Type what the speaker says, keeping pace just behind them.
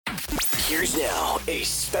Here's now a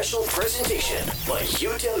special presentation by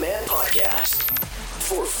Utah Man Podcast.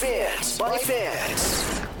 For fans, by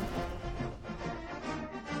fans.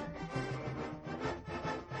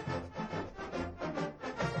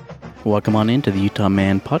 Welcome on into the Utah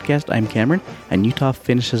Man Podcast. I'm Cameron, and Utah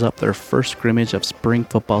finishes up their first scrimmage of spring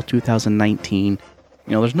football 2019.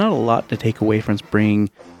 There's not a lot to take away from spring.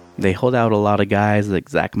 They hold out a lot of guys like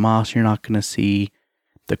Zach Moss you're not going to see.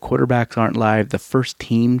 The quarterbacks aren't live. The first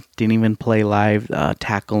team didn't even play live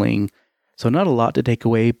tackling. So not a lot to take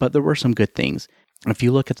away, but there were some good things. If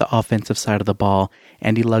you look at the offensive side of the ball,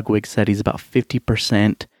 Andy Ludwig said he's about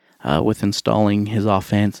 50% with installing his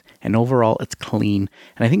offense, and overall it's clean.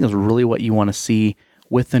 And I think that's really what you want to see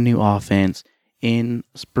with the new offense in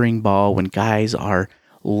spring ball, when guys are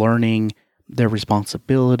learning their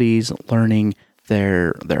responsibilities, learning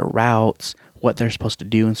their routes, what they're supposed to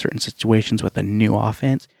do in certain situations with a new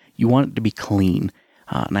offense. You want it to be clean.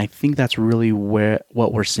 And I think that's really what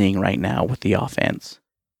we're seeing right now with the offense.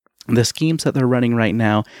 The schemes that they're running right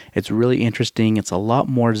now, it's really interesting. It's a lot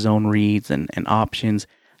more zone reads and options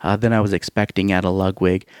than I was expecting out of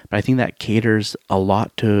Ludwig. But I think that caters a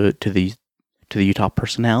lot to the Utah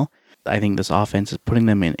personnel. I think this offense is putting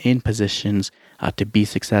them in positions to be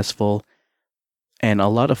successful. And a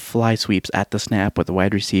lot of fly sweeps at the snap with the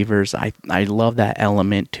wide receivers. I love that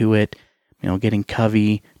element to it. Getting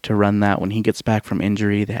Covey to run that when he gets back from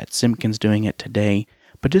injury. They had Simpkins doing it today.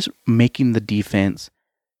 But just making the defense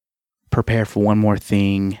prepare for one more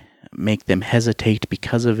thing, make them hesitate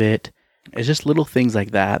because of it. It's just little things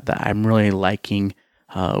like that I'm really liking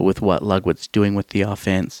with what Ludwig's doing with the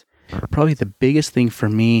offense. Probably the biggest thing for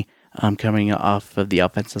me coming off of the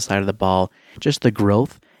offensive side of the ball, just the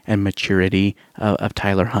growth and maturity of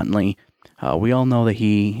Tyler Huntley. We all know that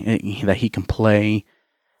he can play,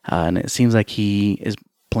 and it seems like he is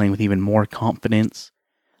playing with even more confidence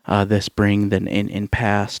this spring than in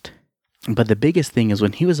past. But the biggest thing is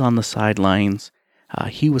when he was on the sidelines,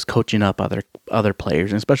 he was coaching up other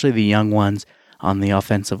players, and especially the young ones on the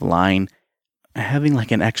offensive line. Having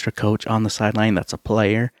like an extra coach on the sideline that's a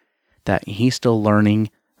player, that he's still learning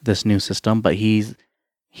this new system, but he's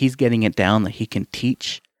getting it down that he can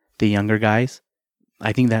teach the younger guys.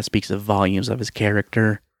 I think that speaks of volumes of his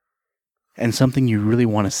character and something you really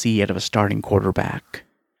want to see out of a starting quarterback.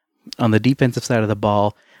 On the defensive side of the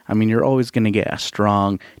ball, you're always going to get a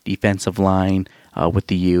strong defensive line with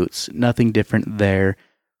the Utes. Nothing different there.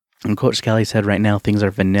 And Coach Scally said right now things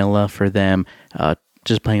are vanilla for them,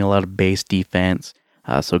 just playing a lot of base defense.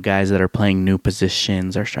 So guys that are playing new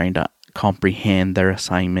positions are trying to comprehend their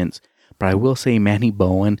assignments. But I will say Manny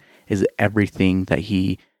Bowen is everything that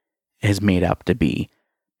he is made up to be.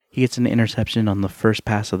 He gets an interception on the first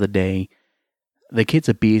pass of the day. The kid's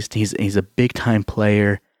a beast. He's a big-time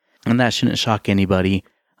player, and that shouldn't shock anybody.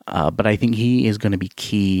 But I think he is going to be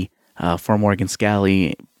key for Morgan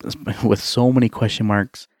Scally with so many question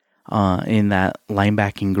marks in that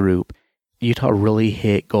linebacking group. Utah really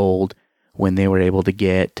hit gold when they were able to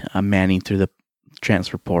get Manning through the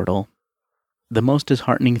transfer portal. The most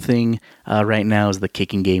disheartening thing right now is the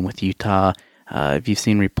kicking game with Utah. If you've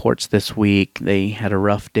seen reports this week, they had a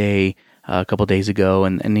rough day a couple days ago,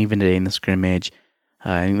 and even today in the scrimmage.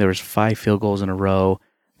 I think there was 5 field goals in a row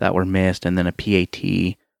that were missed, and then a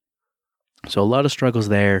PAT. So a lot of struggles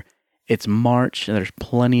there. It's March, and there's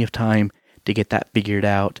plenty of time to get that figured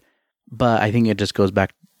out. But I think it just goes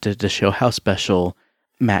back to show how special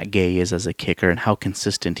Matt Gay is as a kicker and how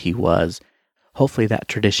consistent he was. Hopefully that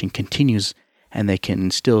tradition continues, and they can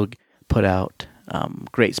still put out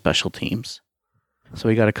great special teams. So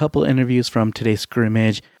we got a couple interviews from today's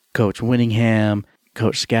scrimmage. Coach Winningham,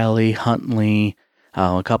 Coach Scally, Huntley,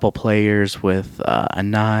 a couple players with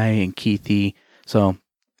Anai and Keithy. So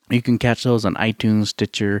you can catch those on iTunes,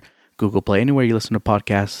 Stitcher, Google Play, anywhere you listen to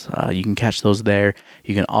podcasts. You can catch those there.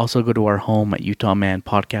 You can also go to our home at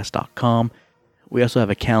utahmanpodcast.com. We also have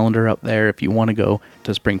a calendar up there if you want to go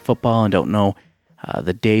to spring football and don't know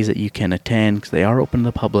the days that you can attend, because they are open to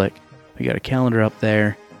the public. We got a calendar up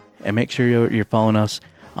there. And make sure you're following us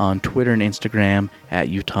on Twitter and Instagram at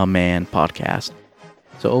Utah Man Podcast.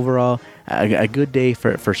 So overall, a good day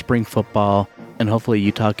for spring football, and hopefully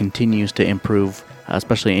Utah continues to improve,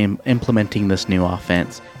 especially in implementing this new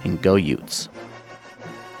offense. And go Utes!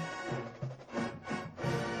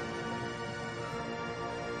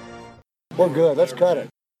 We're good. Let's cut it.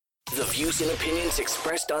 The views and opinions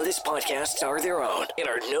expressed on this podcast are their own and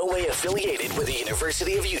are no way affiliated with the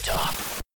University of Utah.